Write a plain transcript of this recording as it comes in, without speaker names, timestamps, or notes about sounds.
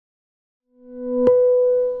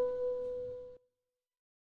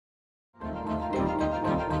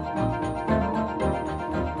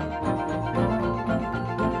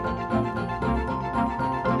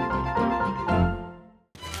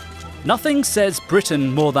Nothing says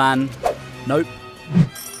Britain more than... Nope.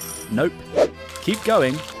 Nope. Keep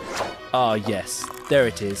going. Ah, yes. There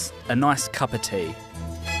it is. A nice cup of tea.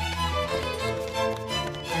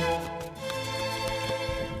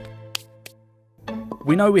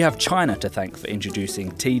 We know we have China to thank for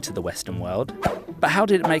introducing tea to the Western world, but how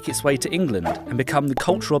did it make its way to England and become the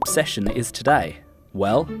cultural obsession it is today?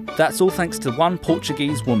 Well, that's all thanks to one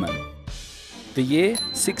Portuguese woman. The year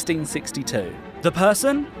 1662. The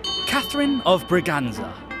person? Catherine of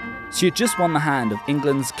Braganza. She had just won the hand of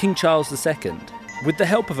England's King Charles II. With the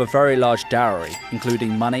help of a very large dowry,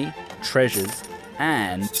 including money, treasures,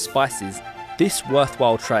 and spices, this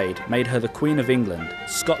worthwhile trade made her the Queen of England,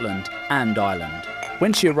 Scotland, and Ireland.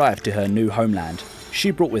 When she arrived to her new homeland,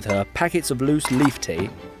 she brought with her packets of loose leaf tea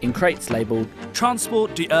in crates labelled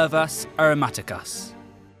Transport de Herbas Aromaticas.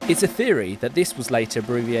 It's a theory that this was later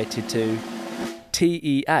abbreviated to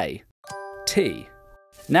TEA, tea.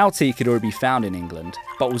 Now tea could already be found in England,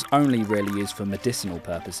 but was only really used for medicinal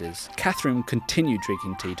purposes. Catherine continued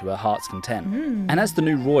drinking tea to her heart's content. And as the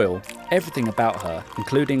new royal, everything about her,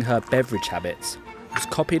 including her beverage habits, was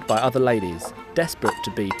copied by other ladies, desperate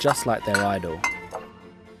to be just like their idol.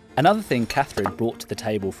 Another thing Catherine brought to the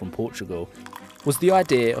table from Portugal was the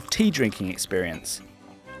idea of tea drinking experience.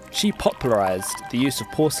 She popularised the use of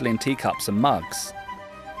porcelain teacups and mugs.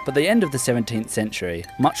 By the end of the 17th century,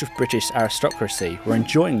 much of British aristocracy were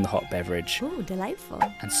enjoying the hot beverage. Ooh, delightful.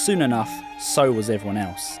 And soon enough, so was everyone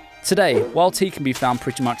else. Today, while tea can be found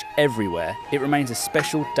pretty much everywhere, it remains a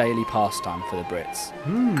special daily pastime for the Brits.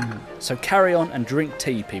 So carry on and drink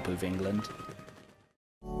tea, people of England.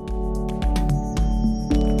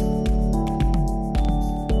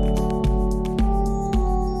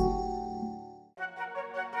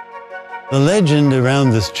 The legend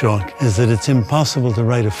around this chalk is that it's impossible to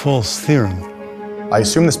write a false theorem. I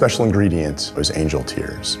assume the special ingredient was angel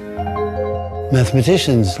tears.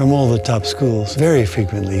 Mathematicians from all the top schools very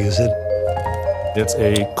frequently use it. It's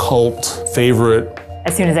a cult favorite.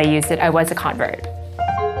 As soon as I used it, I was a convert.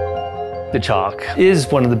 The chalk is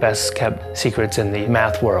one of the best kept secrets in the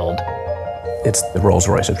math world. It's the Rolls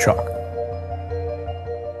Royce of chalk.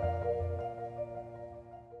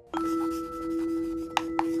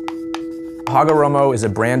 Hagoromo is a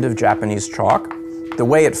brand of Japanese chalk. The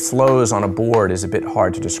way it flows on a board is a bit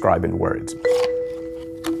hard to describe in words.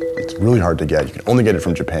 It's really hard to get. You can only get it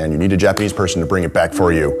from Japan. You need a Japanese person to bring it back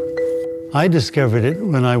for you. I discovered it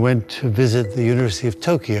when I went to visit the University of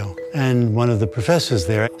Tokyo, and one of the professors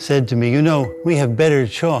there said to me, "You know, we have better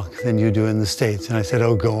chalk than you do in the States." And I said,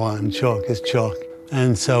 "Oh, go on, chalk is chalk."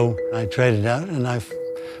 And so I tried it out, and I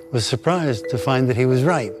was surprised to find that he was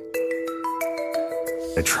right.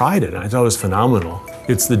 I tried it and I thought it was phenomenal.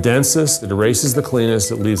 It's the densest, it erases the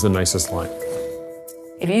cleanest, it leaves the nicest line.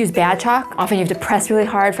 If you use bad chalk, often you have to press really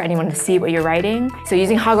hard for anyone to see what you're writing. So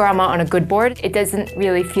using Hagoromo on a good board, it doesn't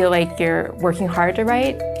really feel like you're working hard to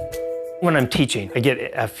write. When I'm teaching, I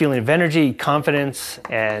get a feeling of energy, confidence,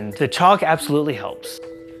 and the chalk absolutely helps.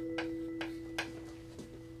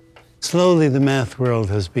 Slowly, the math world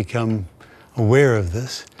has become aware of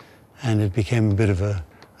this, and it became a bit of a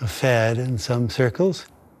fad in some circles.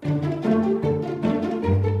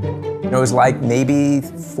 It was like maybe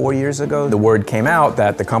 4 years ago, the word came out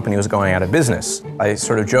that the company was going out of business. I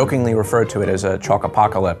sort of jokingly referred to it as a chalk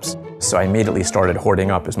apocalypse, so I immediately started hoarding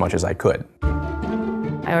up as much as I could.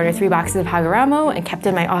 I ordered 3 boxes of Hagoromo and kept it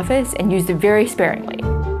in my office and used it very sparingly.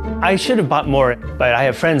 I should have bought more, but I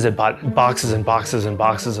have friends that bought boxes and boxes and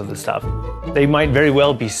boxes of the stuff. They might very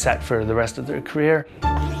well be set for the rest of their career.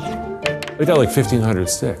 We got like 1,500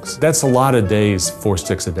 sticks. That's a lot of days, 4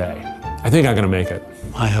 sticks a day. I think I'm gonna make it.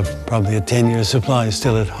 I have probably a 10-year supply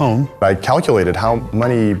still at home. I calculated how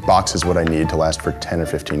many boxes would I need to last for 10 or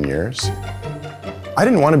 15 years. I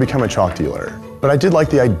didn't want to become a chalk dealer, but I did like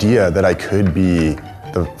the idea that I could be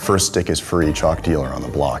the first stick is free chalk dealer on the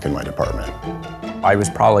block in my department. I was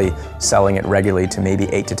probably selling it regularly to maybe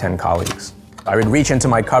 8 to 10 colleagues. I would reach into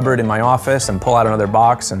my cupboard in my office and pull out another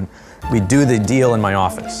box, and we'd do the deal in my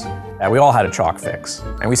office. We all had a chalk fix,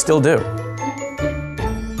 and we still do.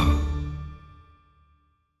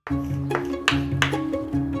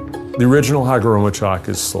 The original Hagoromo chalk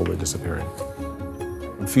is slowly disappearing.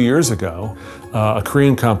 A few years ago, a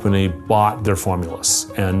Korean company bought their formulas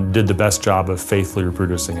and did the best job of faithfully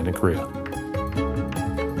reproducing it in Korea.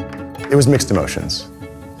 It was mixed emotions.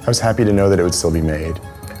 I was happy to know that it would still be made,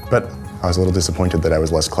 but I was a little disappointed that I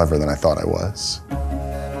was less clever than I thought I was.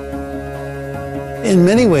 In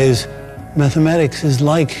many ways, mathematics is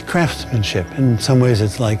like craftsmanship. In some ways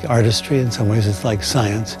it's like artistry, in some ways it's like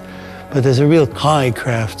science. But there's a real high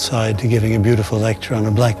craft side to giving a beautiful lecture on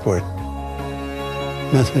a blackboard.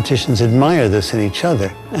 Mathematicians admire this in each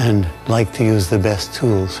other and like to use the best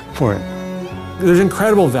tools for it. There's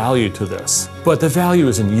incredible value to this, but the value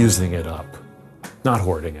is in using it up, not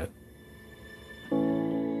hoarding it.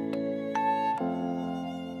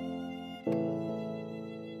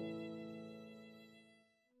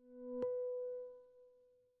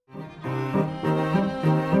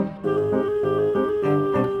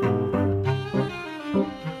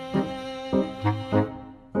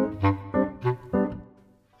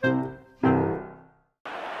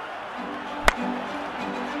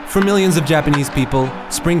 For millions of Japanese people,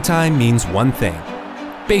 springtime means one thing: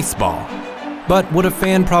 baseball. But what a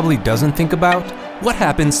fan probably doesn't think about? What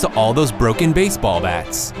happens to all those broken baseball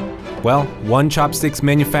bats? Well, one chopsticks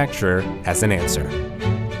manufacturer has an answer.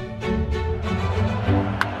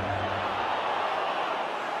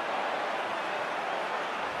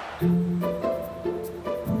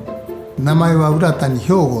 名前は浦谷兵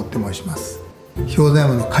庫って申します。兵庫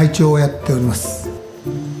山の会長をやっております。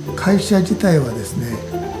会社自体はです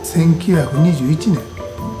ね、1921年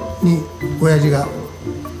に親父が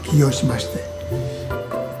起業しまして、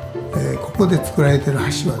ここで作られている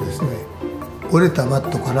箸はですね、折れたバッ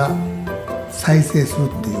トから再生するっ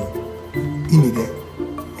ていう意味で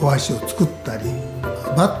お箸を作ったり、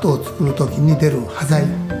バットを作る時に出る端材、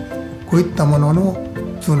こういったものの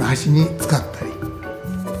普通の箸に使ったり。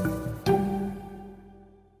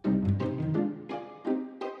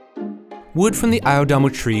Wood from the Aodamo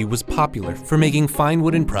tree was popular for making fine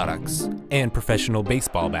wooden products and professional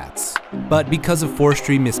baseball bats. But because of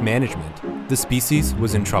forestry mismanagement, the species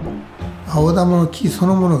was in trouble. 青玉の木そ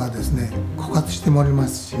のものがですね、枯渇しておりま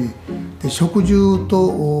すし、で植樹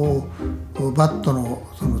とバットの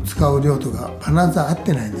その使う量とかバランスが合っ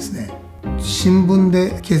てないんですね。新聞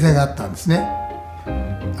で掲載があったんですね。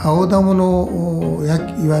青玉のい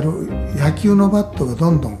わゆる野球のバットがど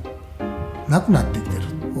んどんなくなってきてる。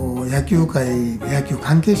野球界、野球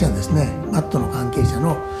関係者ですね、バットの関係者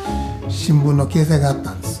の新聞の掲載があっ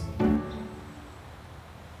たんです。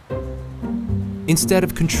Instead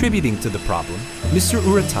of contributing to the problem, Mr.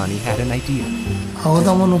 Uratani had an idea. 青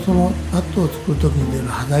玉のそのバットを作る時に出る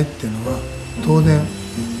端材っていうのは当然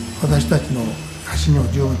私たちの箸にも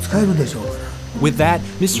十分使えるでしょうから。With that,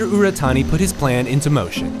 Mr. Uratani put his plan into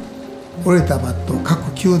motion. 折れたバットを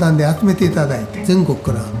各球団で集めていただいて、全国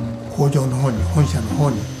から工場の方に、本社の方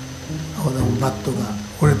に青玉バットが、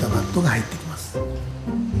折れたバットが入ってきます。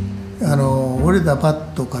折れたバ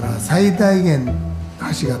ットから最大限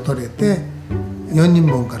箸が取れて4人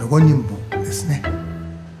分から5人分ですね。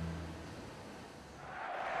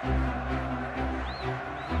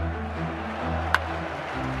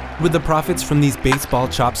With the profits from these baseball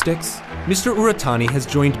chopsticks, Mr. Uratani has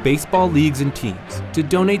joined baseball leagues and teams to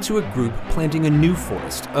donate to a group planting a new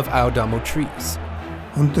forest of Aodamo trees.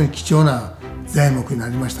 本当に貴重な材木にな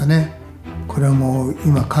りましたね。これはもう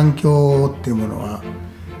今環境っていうものは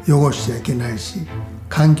汚しちゃいけないし、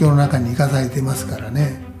環境の中に生かされていますから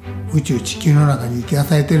ね。宇宙地球の中に生か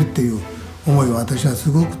されているっていう思いは私は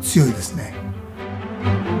すごく強いですね。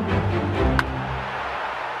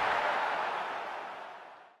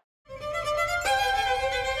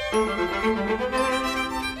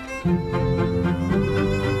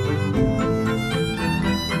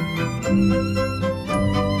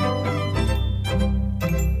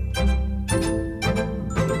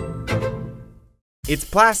It's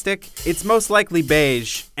plastic, it's most likely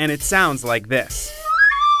beige, and it sounds like this.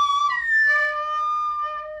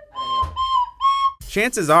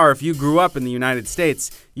 Chances are, if you grew up in the United States,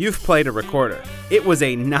 you've played a recorder. It was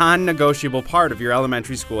a non-negotiable part of your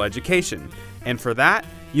elementary school education. And for that,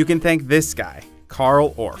 you can thank this guy,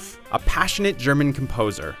 Karl Orff, a passionate German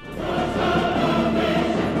composer.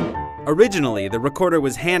 Originally, the recorder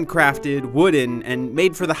was handcrafted, wooden, and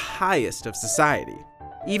made for the highest of society.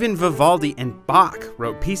 Even Vivaldi and Bach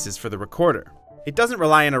wrote pieces for the recorder. It doesn't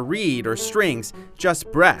rely on a reed or strings,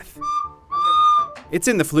 just breath. It's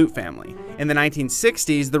in the flute family. In the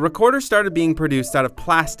 1960s, the recorder started being produced out of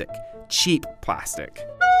plastic, cheap plastic.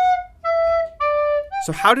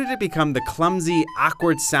 So how did it become the clumsy,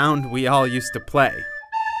 awkward sound we all used to play?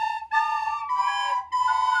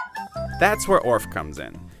 That's where Orff comes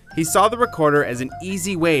in. He saw the recorder as an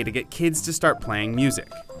easy way to get kids to start playing music.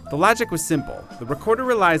 The logic was simple. The recorder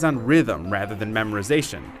relies on rhythm rather than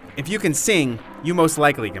memorization. If you can sing, you most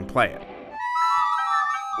likely can play it.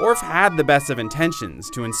 Orff had the best of intentions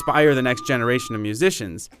to inspire the next generation of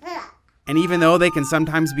musicians. And even though they can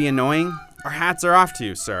sometimes be annoying, our hats are off to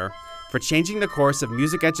you, sir, for changing the course of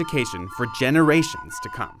music education for generations to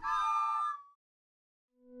come.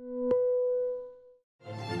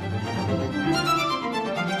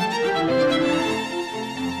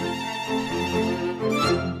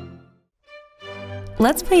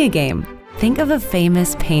 Let's play a game. Think of a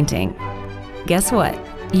famous painting. Guess what?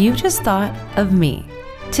 You just thought of me.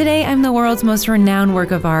 Today, I'm the world's most renowned work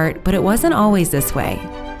of art, but it wasn't always this way.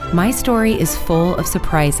 My story is full of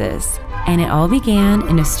surprises, and it all began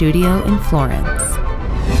in a studio in Florence.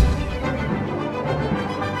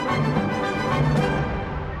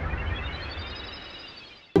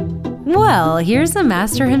 Well, here's the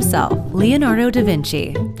master himself, Leonardo da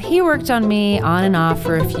Vinci. He worked on me on and off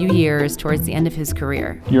for a few years towards the end of his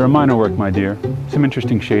career. You're a minor work, my dear. Some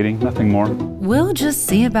interesting shading, nothing more. We'll just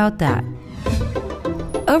see about that.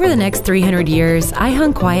 Over the next 300 years, I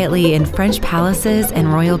hung quietly in French palaces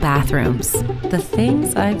and royal bathrooms. The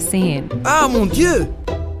things I've seen. Ah, mon Dieu!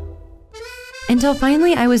 Until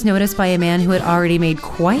finally I was noticed by a man who had already made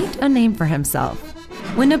quite a name for himself.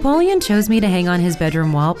 When Napoleon chose me to hang on his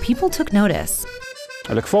bedroom wall, people took notice.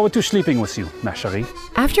 I look forward to sleeping with you, ma chérie.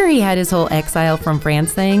 After he had his whole exile from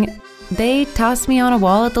France thing, they tossed me on a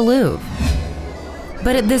wall at the Louvre.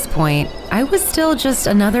 But at this point, I was still just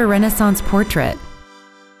another Renaissance portrait.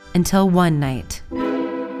 Until one night.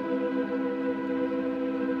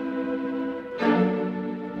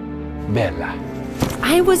 Bella.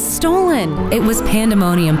 I was stolen. It was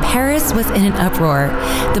pandemonium. Paris was in an uproar.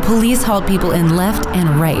 The police hauled people in left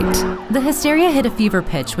and right. The hysteria hit a fever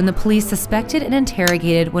pitch when the police suspected and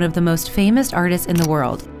interrogated one of the most famous artists in the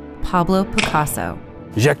world, Pablo Picasso.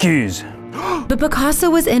 J'accuse. But Picasso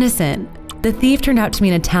was innocent. The thief turned out to be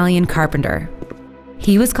an Italian carpenter.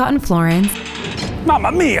 He was caught in Florence.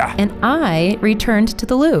 Mamma mia! And I returned to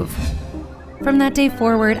the Louvre. From that day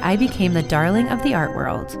forward, I became the darling of the art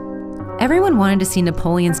world. Everyone wanted to see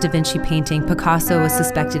Napoleon's Da Vinci painting Picasso was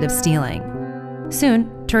suspected of stealing.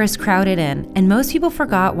 Soon, tourists crowded in, and most people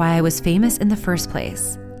forgot why I was famous in the first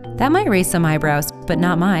place. That might raise some eyebrows, but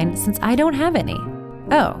not mine, since I don't have any.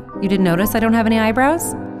 Oh, you didn't notice I don't have any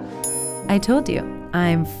eyebrows? I told you,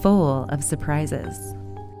 I'm full of surprises.